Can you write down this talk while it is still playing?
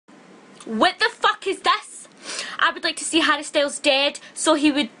What the fuck is this? I would like to see Harry Styles dead so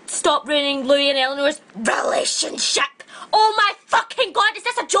he would stop ruining Louis and Eleanor's relationship. Oh my fucking god, is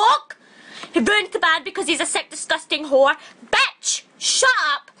this a joke? He ruined the band because he's a sick, disgusting whore. Bitch, shut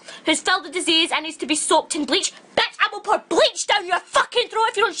up. Who's filled with disease and needs to be soaked in bleach. Bitch, I will pour bleach down your fucking throat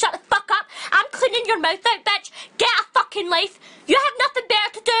if you don't shut the fuck up. I'm cleaning your mouth out, bitch. Get a fucking life. You have nothing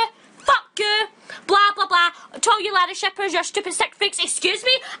better to do. Fuck you. Blah, blah, blah. To all you ladder shippers, you're stupid sick freaks. Excuse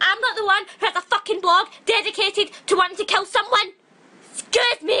me? I'm not the one who has a fucking blog dedicated to wanting to kill someone.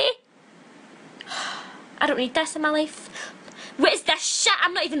 Excuse me? I don't need this in my life. What is this shit?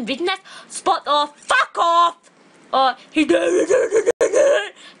 I'm not even reading this. Spot off. Fuck off. Oh, he get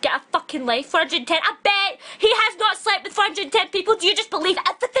a fucking life. 410. I bet he has not slept with 410 people. Do you just believe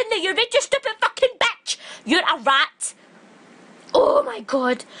everything that you read, you stupid fucking bitch? You're a rat. Oh my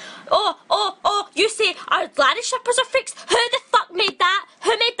god. Oh, you say our ladder shippers are freaks? Who the fuck made that?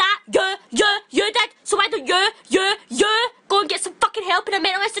 Who made that? You did. So why don't you go and get some fucking help in a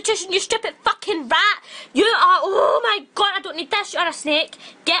mental institution, you stupid fucking rat? You are, oh my god, I don't need this. You're a snake.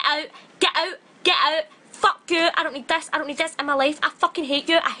 Get out, get out, get out. Fuck you, I don't need this in my life. I fucking hate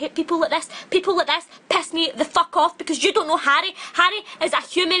you. I hate people like this. People like this piss me the fuck off because you don't know Harry. Harry is a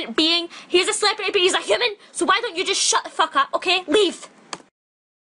human being. He is a celebrity, but he's a human. So why don't you just shut the fuck up, okay? Leave.